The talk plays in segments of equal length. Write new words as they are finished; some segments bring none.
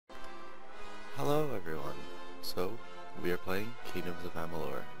Hello everyone. So, we are playing Kingdoms of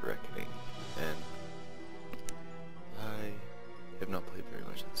Amalur Reckoning, and I have not played very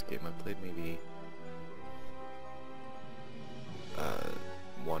much of this game. I've played maybe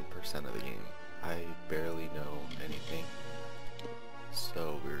 1% of the game. I barely know anything,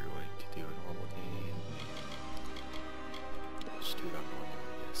 so we're going to do a normal game. Let's do it on normal,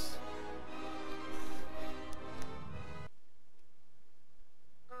 I guess.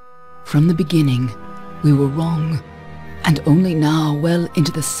 From the beginning, we were wrong, and only now, well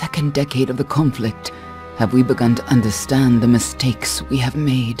into the second decade of the conflict, have we begun to understand the mistakes we have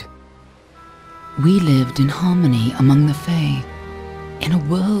made. We lived in harmony among the Fae, in a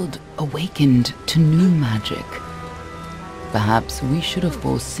world awakened to new magic. Perhaps we should have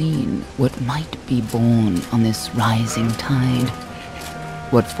foreseen what might be born on this rising tide,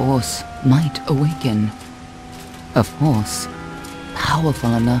 what force might awaken, a force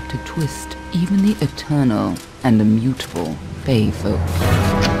powerful enough to twist even the eternal and immutable Fae folk.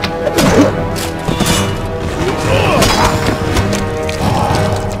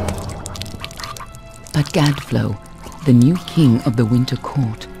 But Gadflow, the new king of the Winter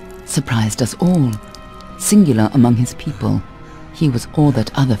Court, surprised us all. Singular among his people, he was all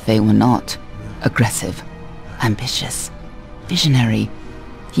that other Fae were not. Aggressive, ambitious, visionary.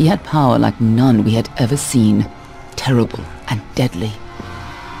 He had power like none we had ever seen. Terrible and deadly.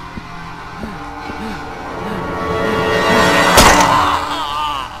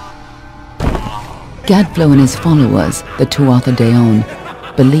 Gadflow and his followers, the Tuatha Deon,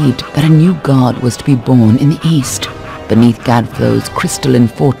 believed that a new god was to be born in the east, beneath Gadflow's crystalline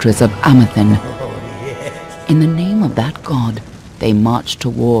fortress of Amathen. In the name of that god, they marched to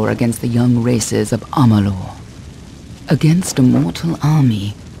war against the young races of Amalur. Against a mortal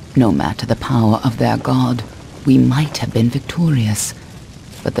army, no matter the power of their god, we might have been victorious.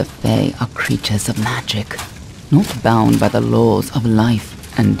 But the Fae are creatures of magic, not bound by the laws of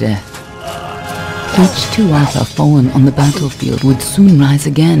life and death. Each Tuatha fallen on the battlefield would soon rise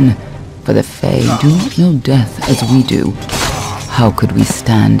again, for the Fae do not know death as we do. How could we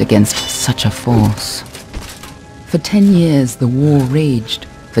stand against such a force? For 10 years the war raged.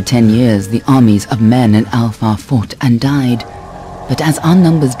 For 10 years the armies of Men and Alpha fought and died. But as our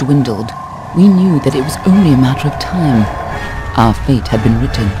numbers dwindled, we knew that it was only a matter of time. Our fate had been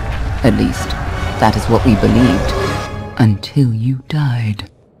written. At least, that is what we believed. Until you died.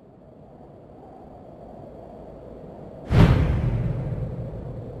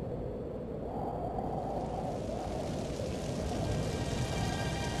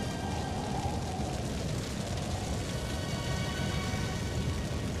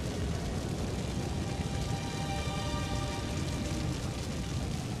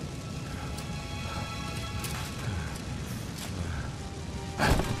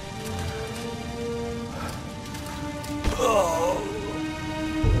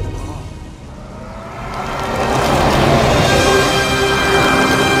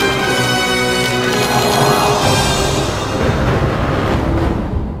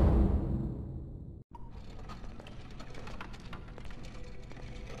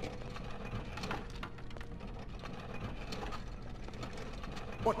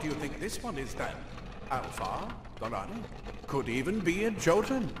 What do you think this one is then? Alpha? Garani? Could even be a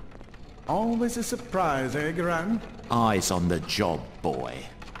Jotun. Always a surprise, eh, Garan? Eyes on the job, boy.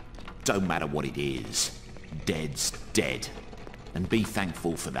 Don't matter what it is. Dead's dead. And be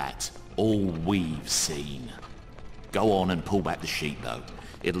thankful for that. All we've seen. Go on and pull back the sheet, though.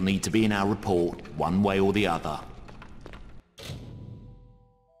 It'll need to be in our report, one way or the other.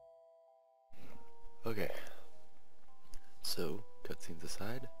 Okay. So, cutscenes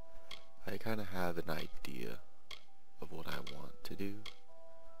aside, I kind of have an idea of what I want to do.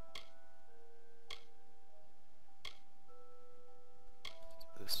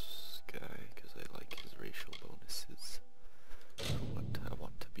 This guy, because I like his racial bonuses for what I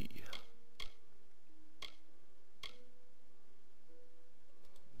want to be.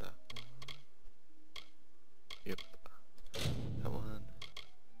 That one. Yep. That one.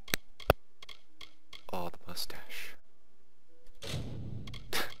 Oh, the mustache.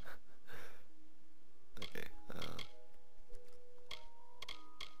 Okay,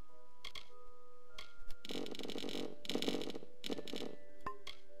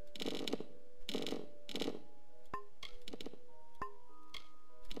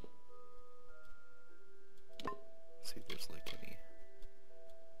 see if there's like any.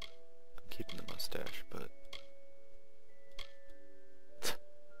 I'm keeping the mustache, but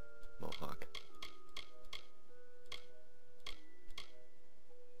mohawk.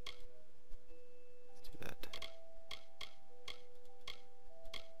 Let's do that.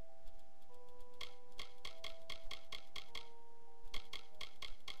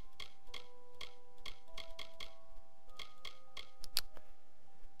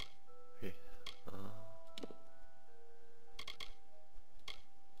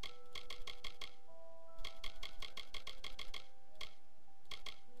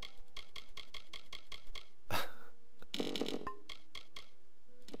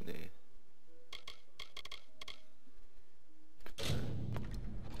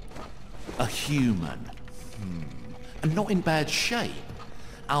 A human. And not in bad shape.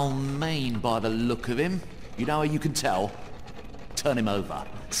 Almain by the look of him. You know how you can tell? Turn him over.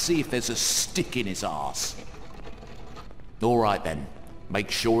 See if there's a stick in his arse. All right then.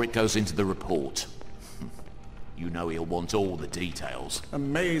 Make sure it goes into the report. You know he'll want all the details.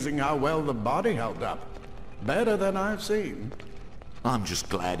 Amazing how well the body held up. Better than I've seen. I'm just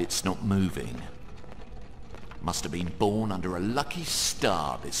glad it's not moving. Must have been born under a lucky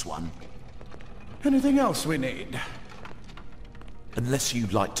star, this one. Anything else we need? Unless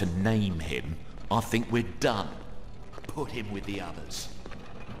you'd like to name him, I think we're done. Put him with the others.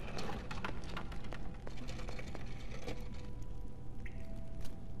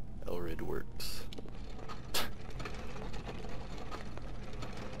 Elrid works.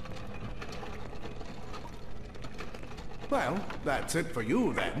 Well, that's it for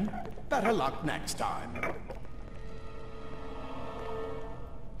you then. Better luck next time.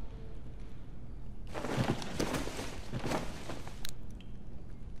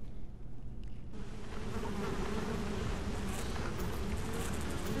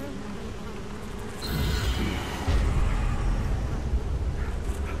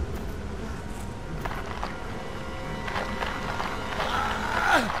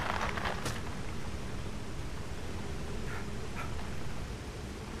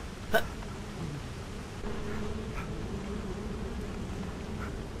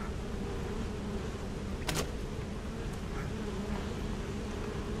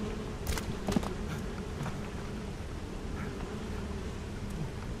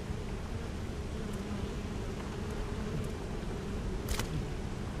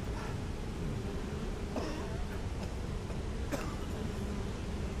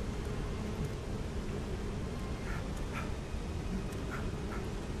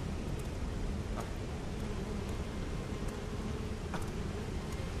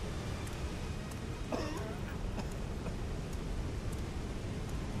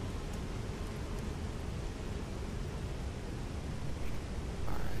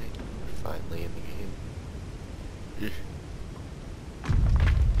 Finally in the game.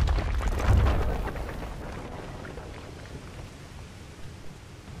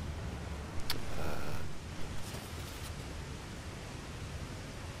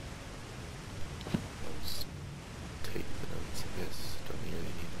 Let's take the notes, I guess. Don't really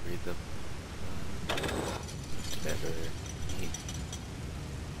need to read them. Never need.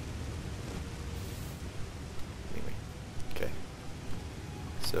 Anyway, okay.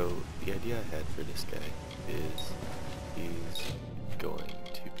 So, the idea I had for this guy is he's going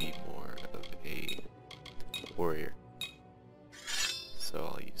to be more of a warrior.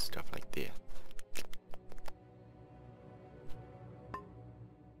 So I'll use stuff like this.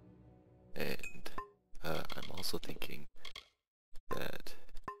 And I'm also thinking that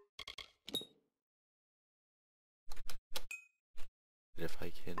if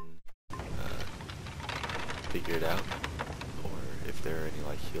I can figure it out, or if there are any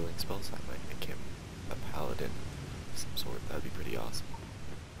like healing spells, I might make him a paladin of some sort. That'd be pretty awesome.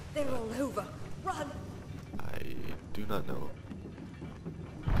 They're all over. Run! I do not know.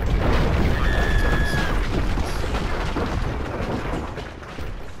 For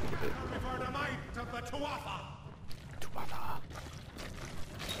the might of the Tuatha!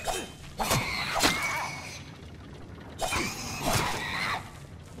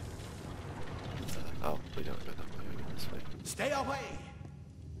 Oh, we don't go that way, we go this way. Stay away!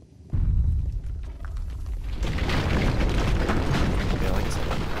 Yeah, like I said,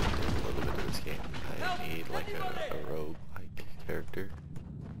 I'm doing a little bit of this game. I need like a rogue-like character.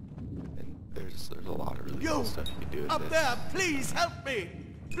 And there's a lot of really cool stuff you can do with Up this. there, please help me!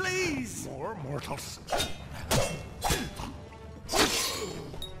 Please! More mortals.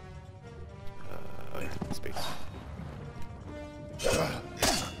 Oh yeah, space.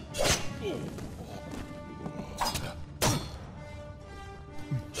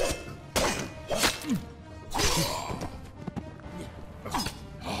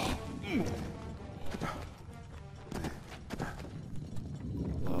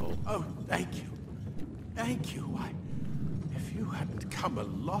 Oh, thank you. Thank you. If you hadn't come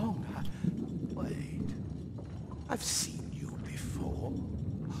along, wait. I've seen you before.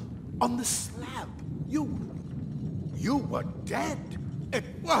 On the slab. You were dead. It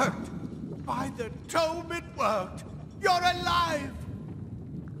worked. By the tome, it worked. You're alive.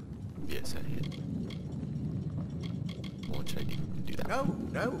 Yes, I did. What should I do that?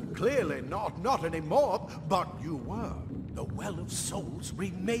 No, clearly not anymore. But you were. The Well of Souls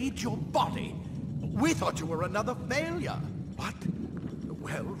remade your body. We thought you were another failure. But the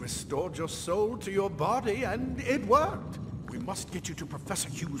well restored your soul to your body, and it worked. We must get you to Professor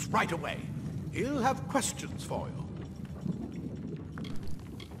Hughes right away. He'll have questions for you.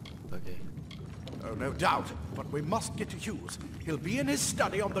 Okay. Oh, no doubt, but we must get to Hughes. He'll be in his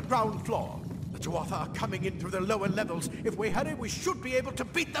study on the ground floor. The Tuatha are coming in through the lower levels. If we hurry, we should be able to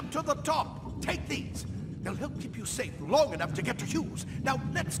beat them to the top. Take these. They'll help keep you safe long enough to get to Hughes. Now,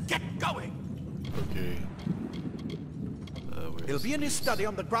 let's get going. Okay. He'll be in his study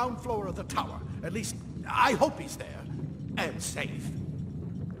on the ground floor of the tower. At least, I hope he's there. And safe.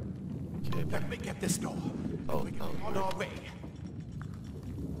 Okay, Let me get this door. Oh, we can be on our way.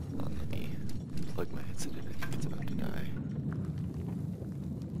 Let me plug my headset in. I think it's about to die.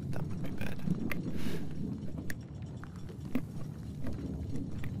 That would be bad.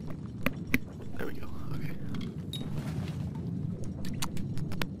 There we go. Okay.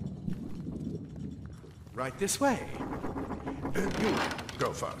 Right this way. You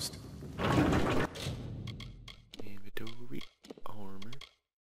go first. Inventory armor.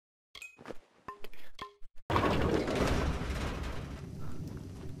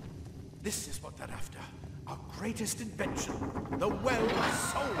 This is what they're after. Our greatest invention. The Well of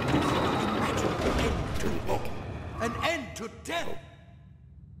Souls. Imagine an end to war. An end to death.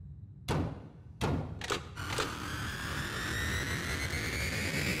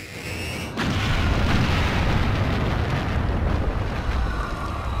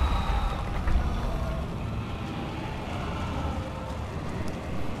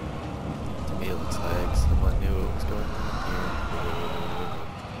 To me, it looks like someone knew what was going on here.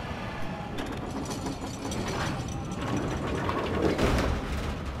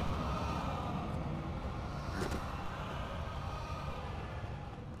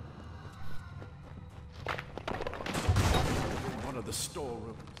 One of the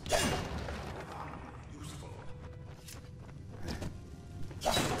storerooms. Useful.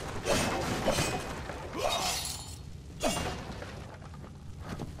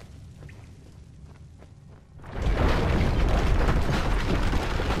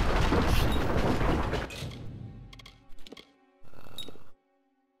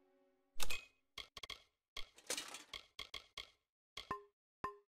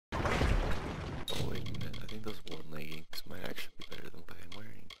 Oh wait a minute, I think those worn leggings might actually be better than what I'm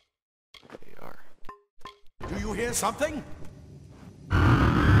wearing. They are. Do you hear something?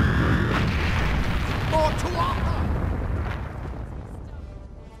 More Tuatha!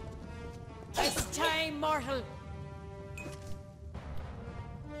 This time, mortal.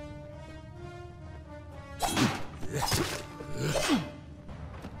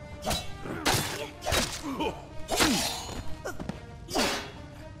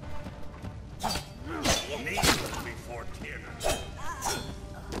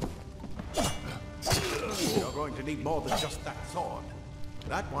 You're going to need more than just that sword.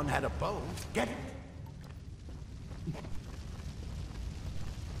 That one had a bow. Get it?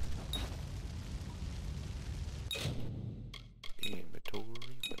 Inventory,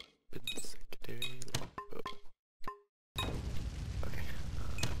 weapons, secondary, longbow. Okay,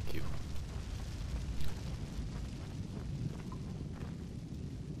 thank you.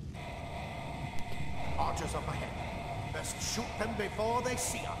 Archers up ahead. Best shoot them before they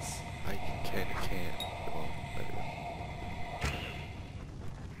see us. I can. Come on, let it go.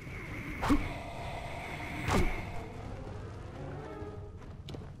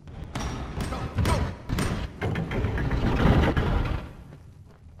 Go, go!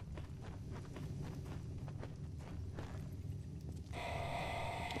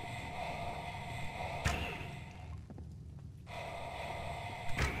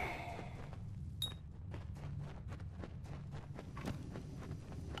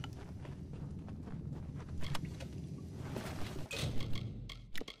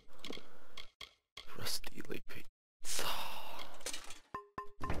 Rusty lake pits.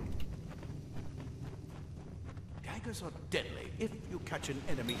 Daggers are deadly if you catch an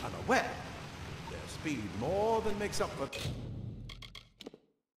enemy unaware. Their speed more than makes up for...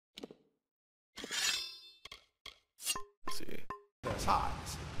 See, their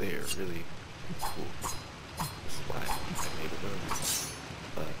size. they are really cool. This is why I made them.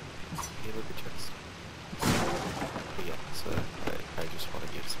 But, hey, look at chest. But yeah, so I just want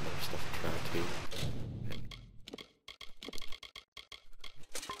to give some more stuff a try too. And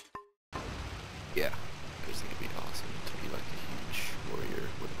yeah, I just think it'd be awesome to be like a huge warrior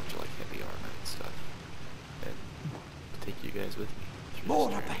with a bunch of like heavy armor and stuff. And take you guys with me through More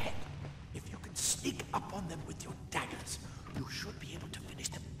this up journey. ahead. If you can sneak up on them with your daggers, you should be able to finish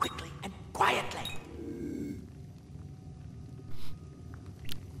them quickly and quietly.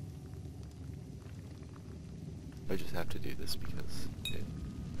 I just have to do this because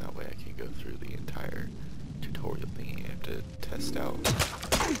that way I can go through the entire tutorial thing. I have to test out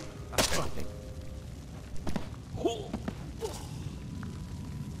everything.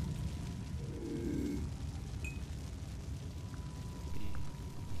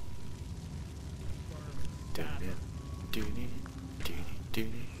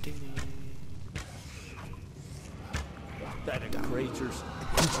 That in craters.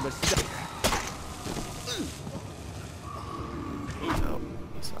 A mistake. Oh,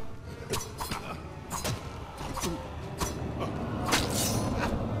 he saw.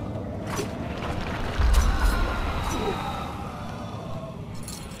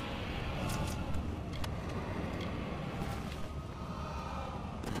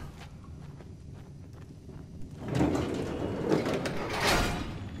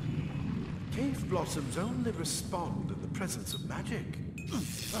 Cave blossoms only respond in the presence of magic.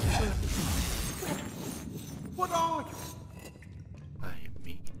 What are you? I am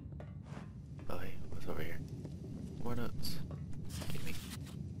me. Oh hey, what's over here? More notes. Give me.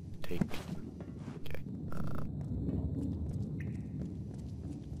 Take. Okay.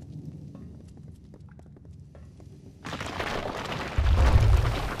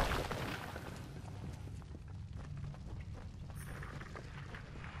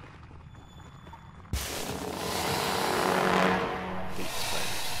 Hate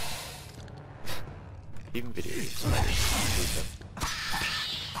spiders. Even video games spiders. Hate them.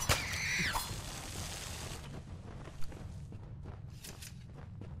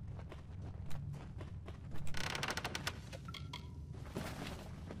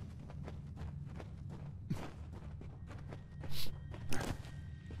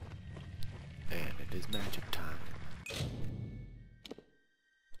 And it is magic time.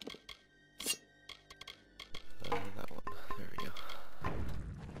 That one. There we go.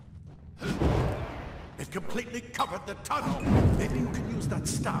 It completely covered the tunnel. Maybe you can use that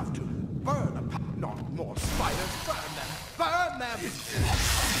staff to burn a not more spiders. Burn them. Burn them.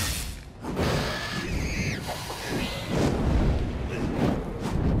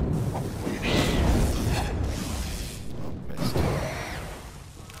 Oh, missed.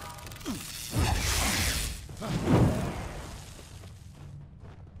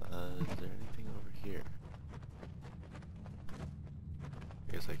 Is there anything over here?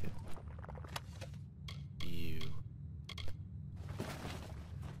 I guess I could. You.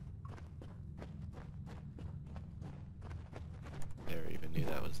 Never even knew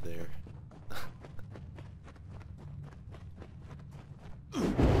that was there.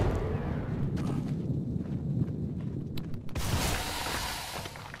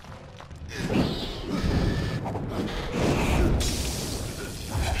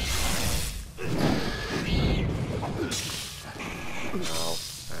 Ow,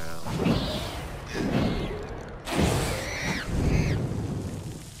 ow.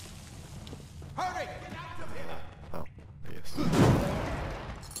 Hurry! Get out of here! Oh,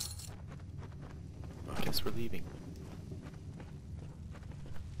 I guess we're leaving.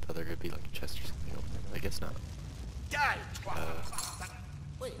 Thought there could be like a chest or something over there, but I guess not. Die, twat!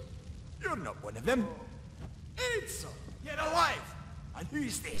 Wait, you're not one of them. It's get alive! And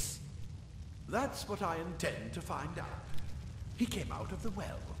who's this? That's what I intend to find out. He came out of the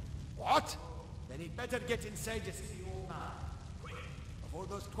well. What? Then he'd better get inside to see the old man. Quick, before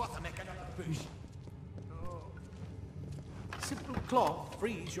those twats are making up the bush. Simple cloth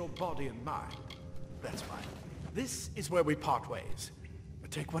frees your body and mind. That's fine. This is where we part ways.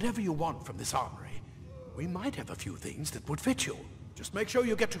 Take whatever you want from this armory. We might have a few things that would fit you. Just make sure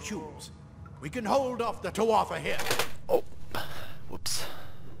you get to Humes. We can hold off the Tuatha here. Oh, whoops.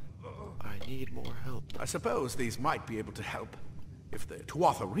 I need more help. I suppose these might be able to help. If the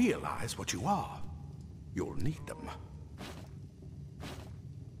Tuatha realize what you are, you'll need them.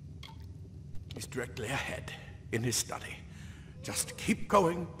 He's directly ahead, in his study. Just keep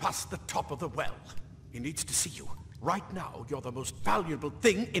going past the top of the well. He needs to see you. Right now, you're the most valuable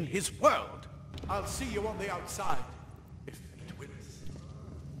thing in his world. I'll see you on the outside, if it wills.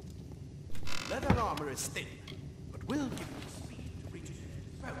 Leather armor is thin, but will give you speed to reach his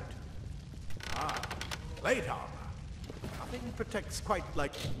throat. Ah, plate armor. Nothing protects quite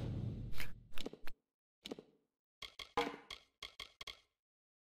like...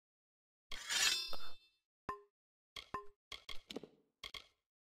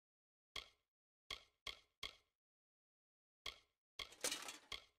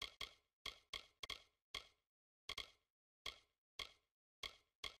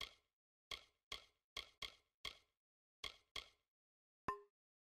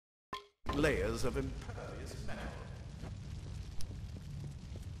 layers of impervious metal.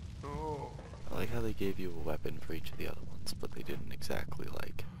 Oh. I like how they gave you a weapon for each of the other ones, but they didn't exactly,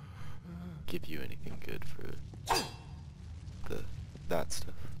 like, give you anything good for that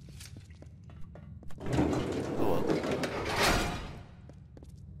stuff. Oh well.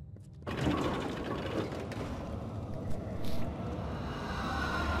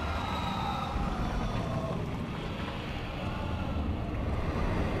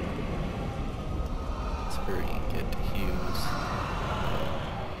 or get to Hughes.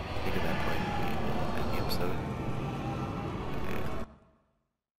 I think at that point we will end the episode.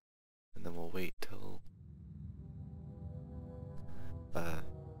 And then we'll wait till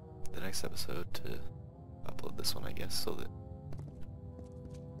the next episode to upload this one, I guess, so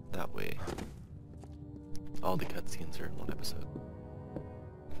that way all the cutscenes are in one episode.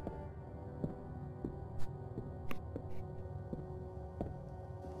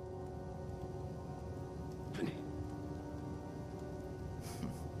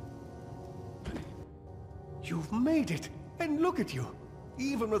 You've made it, and look at you.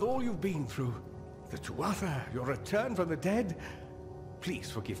 Even with all you've been through. The Tuatha, your return from the dead. Please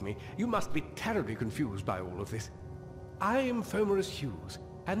forgive me. You must be terribly confused by all of this. I am Fomerus Hughes,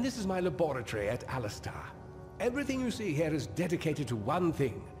 and this is my laboratory at Alistar. Everything you see here is dedicated to one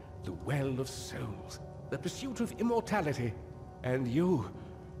thing, the Well of Souls, the pursuit of immortality. And you're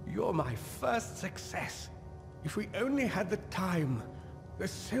my first success. If we only had the time,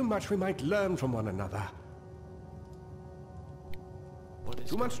 there's so much we might learn from one another.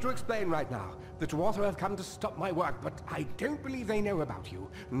 Too much to explain right now. The Tuatha have come to stop my work, but I don't believe they know about you.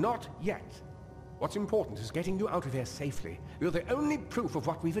 Not yet. What's important is getting you out of here safely. You're the only proof of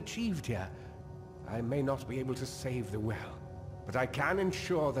what we've achieved here. I may not be able to save the well, but I can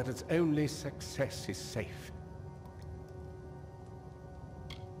ensure that its only success is safe.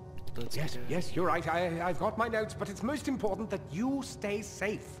 Yes, you're right. I've got my notes, but it's most important that you stay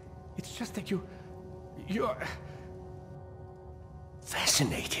safe. It's just that you're...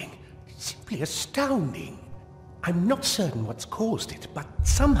 fascinating. Simply astounding. I'm not certain what's caused it, but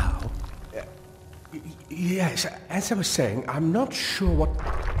somehow... yes, as I was saying, I'm not sure what...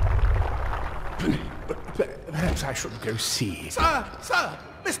 Perhaps I should go see. Sir!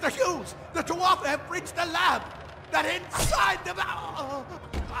 Mr. Hughes! The Tuatha have breached the lab! They're inside the...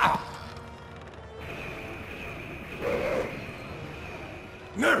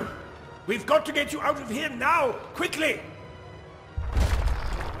 No! We've got to get you out of here now! Quickly!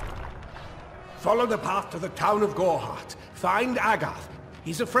 Follow the path to the town of Gorhart. Find Agath.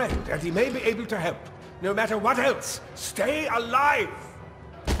 He's a friend, and he may be able to help. No matter what else, stay alive!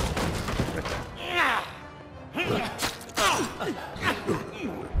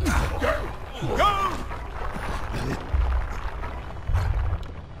 Go!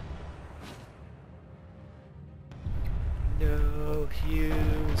 No,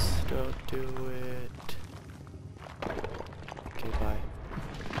 Hughes, don't do it. Okay, bye.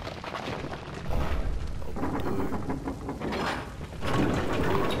 Open door.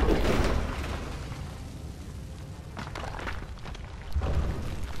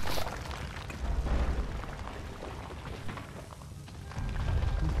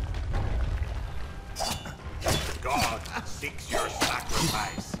 God seeks your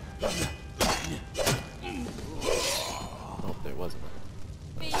sacrifice. Oh, there wasn't one.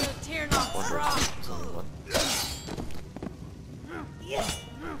 Feel tear not Wonder strong. if there's only one.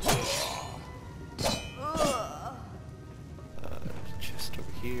 Chest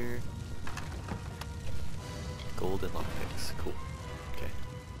over here. Golden lockpicks, cool. Okay.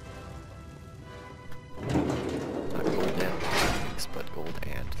 Not gold and lockpicks, but gold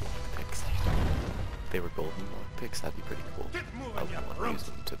and lockpicks. If they were golden lockpicks, that'd be pretty cool. I wouldn't want to use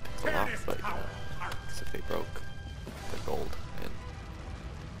them to pick them off, but you know, 'cause if they broke, they're gold, and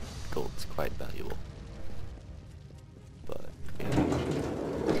gold's quite valuable. But yeah.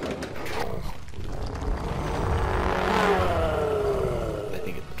 Troll. I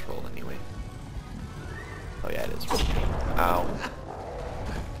think it's a troll anyway. Oh yeah, it is. Ow.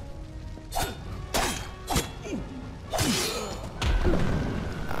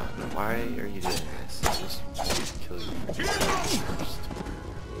 Why are you doing this? Just kill you first.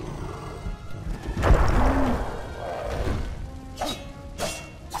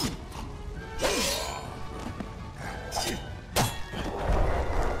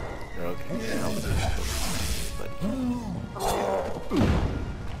 Okay, now but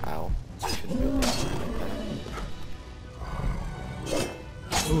ow. Shouldn't be able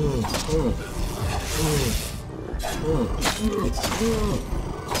to do like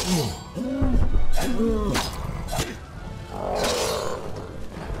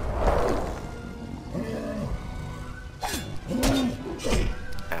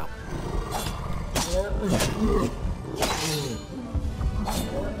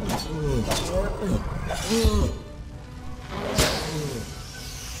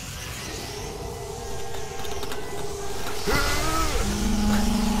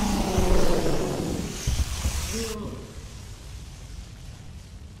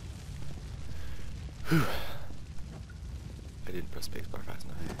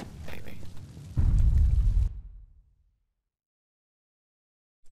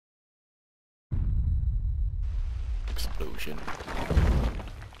explosion.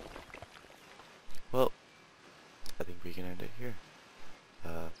 Well, I think we can end it here.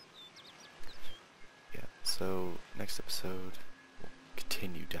 Yeah, so next episode, we'll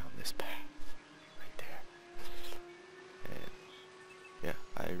continue down this path right there. And yeah,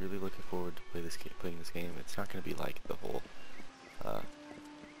 I'm really looking forward to playing this game. It's not going to be like the whole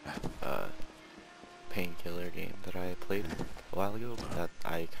Painkiller game that I played a while ago, but that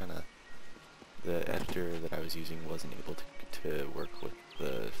the editor that I was using wasn't able to work with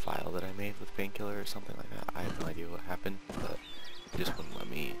the file that I made with Painkiller or something like that. I have no idea what happened, but it just wouldn't let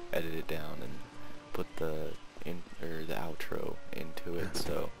me edit it down and put the outro into it,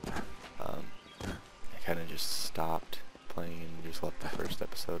 so I kind of just stopped playing and just left the first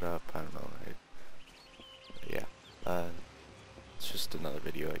episode up. I don't know. Yeah. It's just another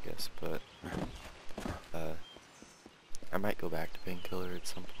video, I guess, but I might go back to Painkiller at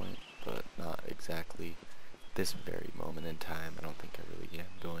some point, but not exactly this very moment in time. I don't think I really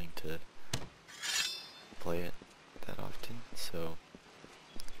am going to play it that often, so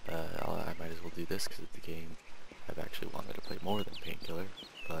I might as well do this because it's a game I've actually wanted to play more than Painkiller,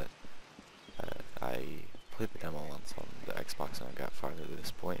 but I played the demo once on the Xbox and I got farther to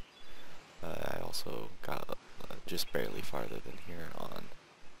this point. I also got just barely farther than here on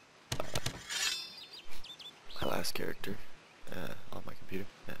my last character on my computer,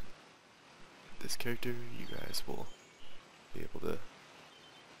 and this character you guys will be able to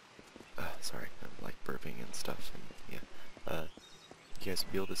sorry, I'm like burping and stuff, and yeah, you guys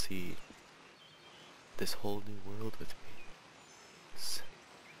will be able to see this whole new world with me,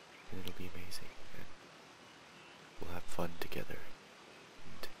 and it'll be amazing, and we'll have fun together,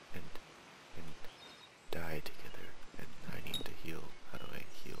 and die together, and I need to heal. How do I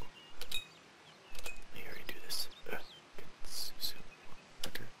heal? Let me already do this. Consume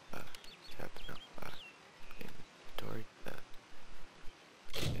water. Tab, no, inventory.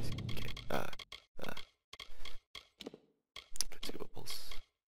 Consumables.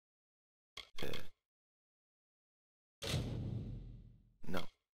 No.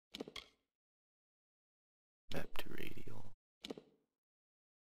 Map to radial.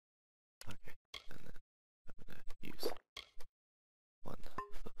 Okay, and then I'm gonna use one of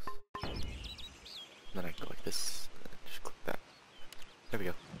those. And then I go like this, and then just click that. There we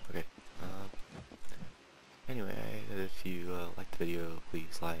go. Okay. Anyway, if you liked the video,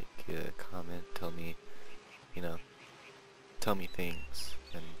 please like, comment, tell me, tell me things,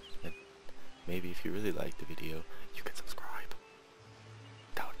 and maybe if you really liked the video, you can subscribe.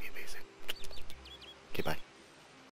 That would be amazing. Okay, bye.